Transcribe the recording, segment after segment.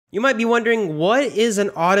You might be wondering, what is an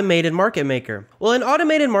automated market maker? Well, an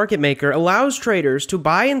automated market maker allows traders to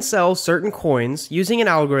buy and sell certain coins using an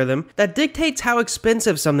algorithm that dictates how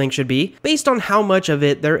expensive something should be based on how much of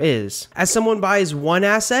it there is. As someone buys one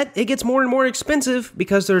asset, it gets more and more expensive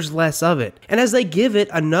because there's less of it. And as they give it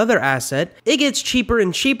another asset, it gets cheaper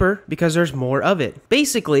and cheaper because there's more of it.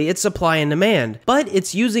 Basically, it's supply and demand, but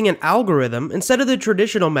it's using an algorithm instead of the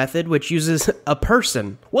traditional method, which uses a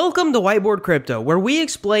person. Welcome to Whiteboard Crypto, where we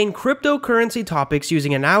explain cryptocurrency topics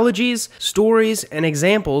using analogies, stories, and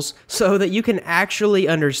examples so that you can actually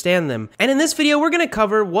understand them. And in this video, we're going to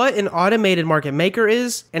cover what an automated market maker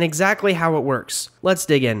is and exactly how it works. Let's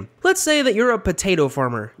dig in. Let's say that you're a potato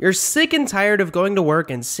farmer. You're sick and tired of going to work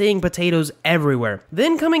and seeing potatoes everywhere,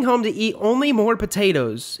 then coming home to eat only more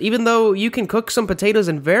potatoes, even though you can cook some potatoes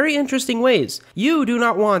in very interesting ways. You do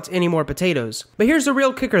not want any more potatoes. But here's the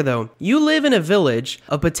real kicker though. You live in a village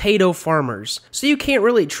of potato farmers, so you can't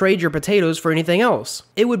really trade your potatoes for anything else.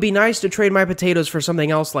 It would be nice to trade my potatoes for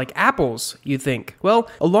something else like apples, you think. Well,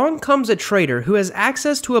 along comes a trader who has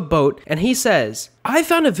access to a boat and he says, "I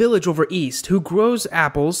found a village over east who grows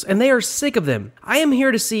apples and they are sick of them. I am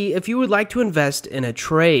here to see if you would like to invest in a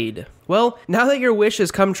trade." Well, now that your wish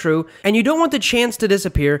has come true and you don't want the chance to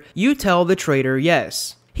disappear, you tell the trader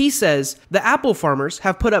yes. He says, "The apple farmers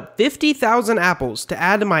have put up 50,000 apples to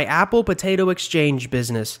add to my apple potato exchange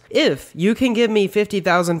business. If you can give me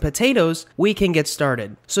 50,000 potatoes, we can get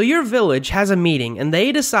started." So your village has a meeting and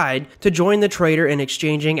they decide to join the trader in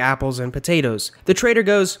exchanging apples and potatoes. The trader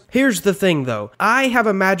goes, "Here's the thing though, I have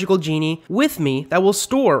a magical genie with me that will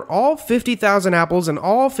store all 50,000 apples and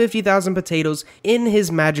all 50,000 potatoes in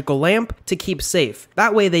his magical lamp to keep safe.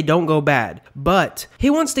 That way they don't go bad. But he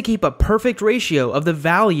wants to keep a perfect ratio of the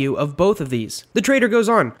value of both of these." The trader goes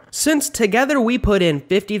on, "Since together we put in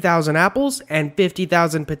 50,000 apples and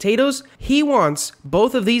 50,000 potatoes, he wants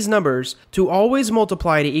both of these numbers to always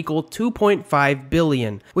multiply to equal 2.5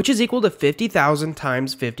 billion, which is equal to 50,000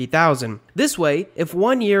 times 50,000. This way, if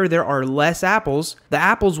one year there are less apples, the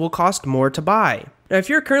apples will cost more to buy." Now, if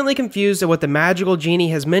you're currently confused at what the magical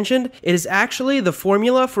genie has mentioned, it is actually the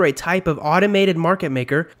formula for a type of automated market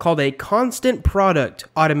maker called a constant product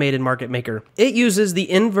automated market maker. It uses the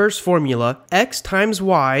inverse formula, x times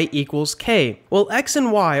y equals k. Well, x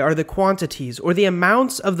and y are the quantities or the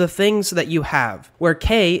amounts of the things that you have, where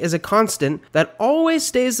k is a constant that always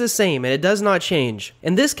stays the same and it does not change.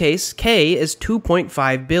 In this case, k is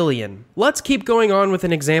 2.5 billion. Let's keep going on with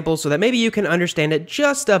an example so that maybe you can understand it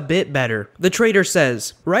just a bit better. The trader says,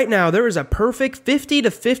 "Right now there is a perfect 50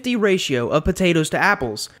 to 50 ratio of potatoes to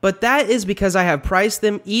apples, but that is because I have priced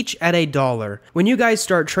them each at $1. When you guys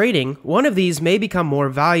start trading, one of these may become more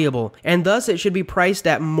valuable, and thus it should be priced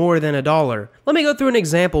at more than $1. Let me go through an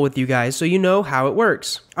example with you guys so you know how it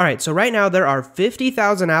works. Alright, so right now there are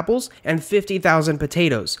 50,000 apples and 50,000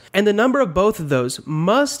 potatoes, and the number of both of those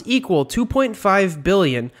must equal 2.5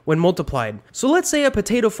 billion when multiplied. So let's say a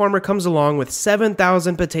potato farmer comes along with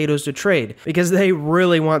 7,000 potatoes to trade, because they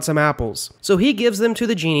really want some apples. So he gives them to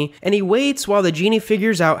the genie, and he waits while the genie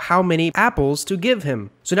figures out how many apples to give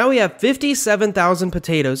him. So now we have 57,000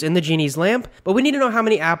 potatoes in the genie's lamp, but we need to know how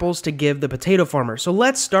many apples to give the potato farmer. So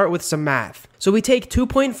let's start with some math. So we take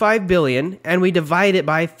 2.5 billion and we divide it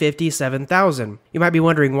by 57,000. You might be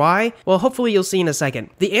wondering why? Well, hopefully you'll see in a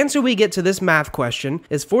second. The answer we get to this math question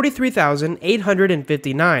is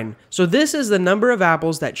 43,859. So this is the number of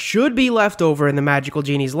apples that should be left over in the magical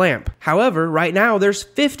genie's lamp. However, right now there's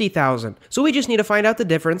 50,000. So we just need to find out the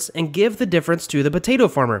difference and give the difference to the potato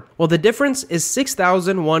farmer. Well, the difference is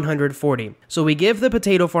 6,140. So we give the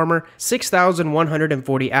potato farmer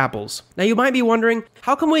 6,140 apples. Now you might be wondering,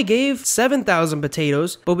 how come we gave 7,000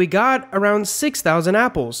 potatoes, but we got around 6,000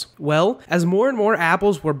 apples? Well, as more and more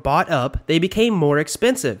apples were bought up, they became more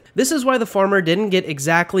expensive. This is why the farmer didn't get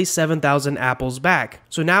exactly 7,000 apples back.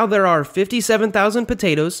 So now there are 57,000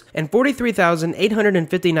 potatoes and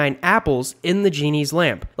 43,859 apples in the genie's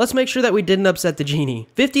lamp. Let's make sure that we didn't upset the genie.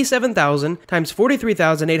 57,000 times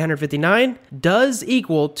 43,859 does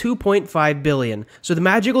equal 2.5 billion. So the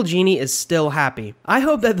magical genie is still happy. I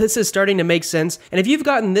hope that this is starting to make sense, and if you've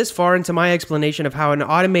gotten this far into my explanation of how an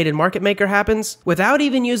automated market maker happens, without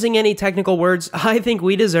even using any technical words, I think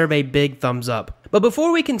we deserve a big thumbs up. But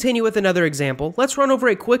before we continue with another example, let's run over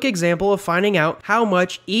a quick example of finding out how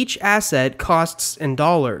much each asset costs in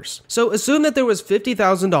dollars. So assume that there was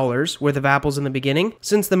 $50,000 worth of apples in the beginning,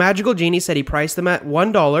 since the magical genie said he priced them at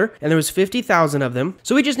 $1 and there was 50,000 of them.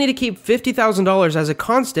 So we just need to keep $50,000 as a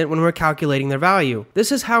constant when we're calculating their value.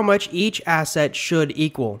 This is how much each asset should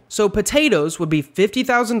equal. So potatoes would be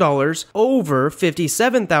 $50,000 over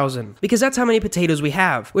 57,000 because that's how many potatoes we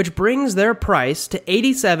have, which brings their price to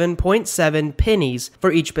 87.7 pennies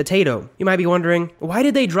for each potato. You might be wondering, why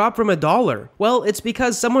did they drop from $1? Well, it's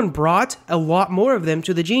because someone brought a lot more of them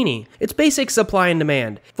to the genie. It's basic supply and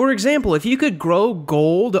demand. For example, if you could grow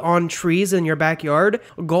gold on trees in your backyard,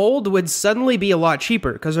 gold would suddenly be a lot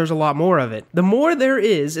cheaper because there's a lot more of it. The more there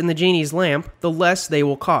is in the genie's lamp, the less they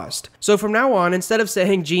will cost. So from now on, instead of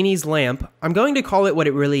saying genie's lamp, I'm going to call it what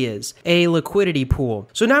it really is, a liquidity pool.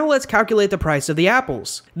 So now let's calculate the price of the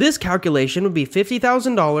apples. This calculation would be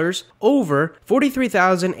 $50,000 over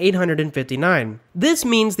 43,859. This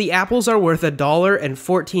means the apples are worth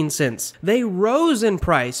 $1.14. They rose in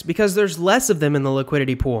price because there's less of them in the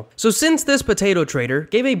liquidity pool. So since this potato trader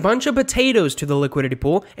gave a bunch of potatoes to the liquidity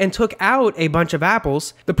pool and took out a bunch of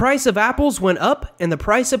apples, the price of apples went up and the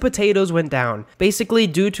price of potatoes went down, basically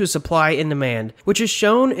due to supply and demand, which is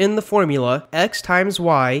shown in the formula x times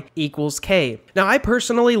y equals k. Now, I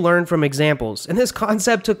personally learned from examples, and this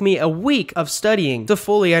concept took me a week of studying to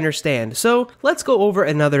fully understand. So let's go over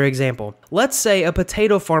another example. Let's say a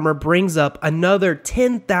potato farmer brings up another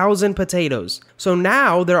 10,000 potatoes. So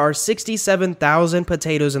now there are 67,000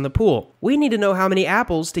 potatoes in the pool. We need to know how many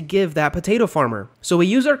apples to give that potato farmer. So we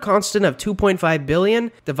use our constant of 2.5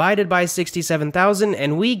 billion divided by 67,000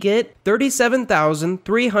 and we get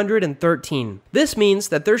 37,313. This means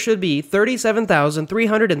that there should be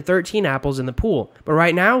 37,313 apples in the pool. But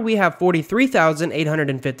right now we have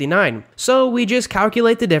 43,859. So we just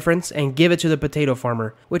calculate the difference and give it to the potato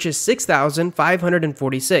farmer, which is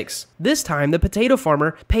 6,546. This time the potato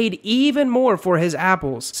farmer paid even more for his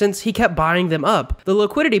apples since he kept buying them up. The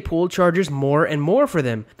liquidity pool charges more and more for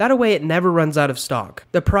them. That way it never runs out of stock.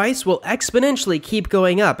 The price will exponentially keep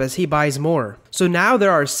going up as he buys more. So now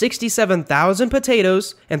there are 67,000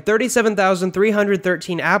 potatoes and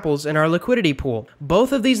 37,313 apples in our liquidity pool.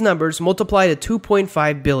 Both of these numbers multiply to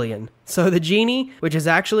 2.5 billion. So the genie, which is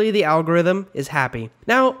actually the algorithm, is happy.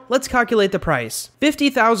 Now, let's calculate the price.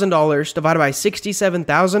 $50,000 divided by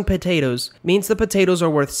 67,000 potatoes means the potatoes are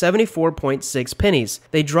worth 74.6 pennies.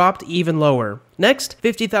 They dropped even lower. Next,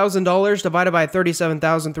 $50,000 divided by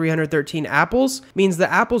 37,313 apples means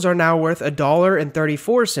the apples are now worth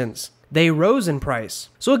 $1.34. They rose in price.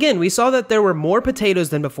 So again, we saw that there were more potatoes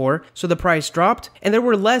than before, so the price dropped, and there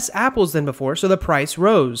were less apples than before, so the price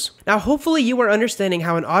rose. Now, hopefully you are understanding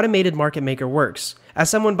how an automated market maker works. As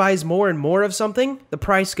someone buys more and more of something, the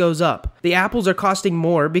price goes up. The apples are costing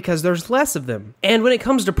more because there's less of them. And when it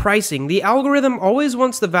comes to pricing, the algorithm always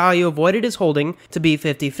wants the value of what it is holding to be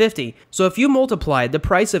 50-50. So if you multiplied the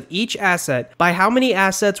price of each asset by how many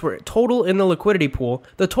assets were total in the liquidity pool,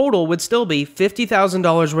 the total would still be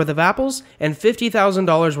 $50,000 worth of apples and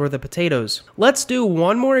 $50,000 worth of potatoes. Let's do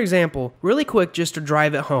one more example really quick just to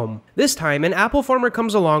drive it home. This time, an apple farmer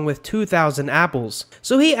comes along with 2,000 apples.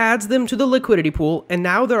 So he adds them to the liquidity pool, and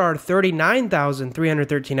now there are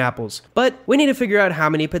 39,313 apples. But we need to figure out how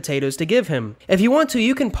many potatoes to give him. If you want to,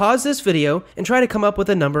 you can pause this video and try to come up with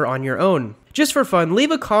a number on your own. Just for fun,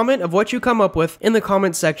 leave a comment of what you come up with in the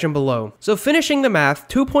comment section below. So finishing the math,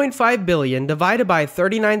 2.5 billion divided by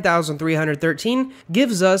 39,313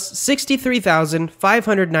 gives us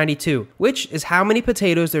 63,592, which is how many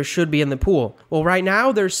potatoes there should be in the pool. Well, right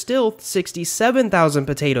now there's still 67,000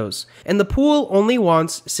 potatoes, and the pool only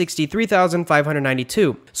wants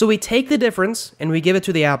 63,592. So we take the difference and we give it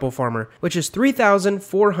to the apple farmer, which is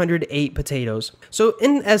 3,408 potatoes. So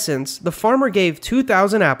in essence, the farmer gave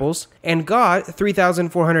 2,000 apples and got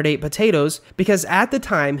 3,408 potatoes because at the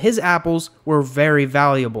time his apples were very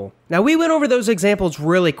valuable. Now, we went over those examples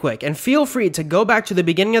really quick, and feel free to go back to the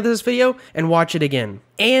beginning of this video and watch it again.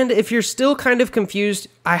 And if you're still kind of confused,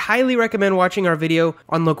 I highly recommend watching our video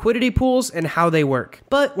on liquidity pools and how they work.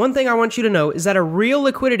 But one thing I want you to know is that a real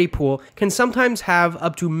liquidity pool can sometimes have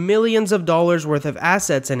up to millions of dollars worth of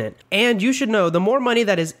assets in it. And you should know the more money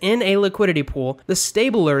that is in a liquidity pool, the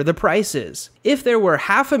stabler the price is. If there were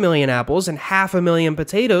 500,000 apples and 500,000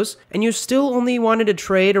 potatoes, and you still only wanted to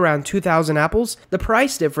trade around 2,000 apples, the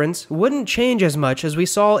price difference wouldn't change as much as we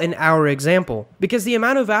saw in our example, because the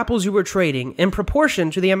amount of apples you were trading in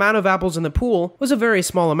proportion to the amount of apples in the pool was a very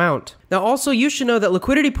small amount. Now also, you should know that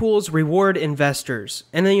liquidity pools reward investors,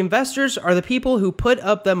 and the investors are the people who put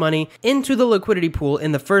up the money into the liquidity pool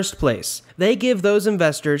in the first place. They give those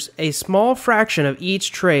investors a small fraction of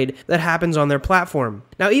each trade that happens on their platform.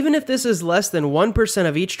 Now, even if this is less than 1%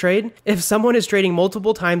 of each trade, if someone is trading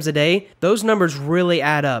multiple times a day, those numbers really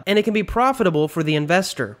add up, and it can be profitable for the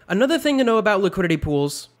investor. Another thing to know about liquidity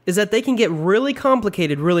pools is that they can get really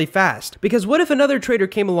complicated really fast. Because what if another trader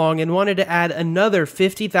came along and wanted to add another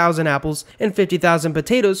 50,000 apples and 50,000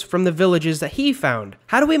 potatoes from the villages that he found?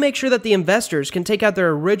 How do we make sure that the investors can take out their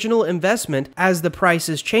original investment as the price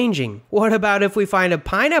is changing? What about if we find a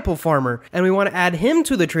pineapple farmer and we want to add him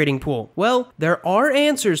to the trading pool? Well, there are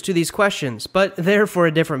answers to these questions, but they're for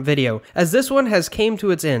a different video, as this one has came to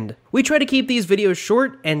its end. We try to keep these videos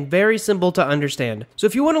short and very simple to understand. So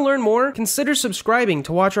if you want to learn more, consider subscribing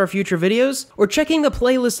to watch our future videos or checking the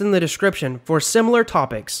playlist in the description for similar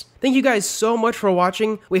topics. Thank you guys so much for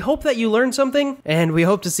watching. We hope that you learned something, and we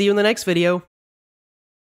hope to see you in the next video.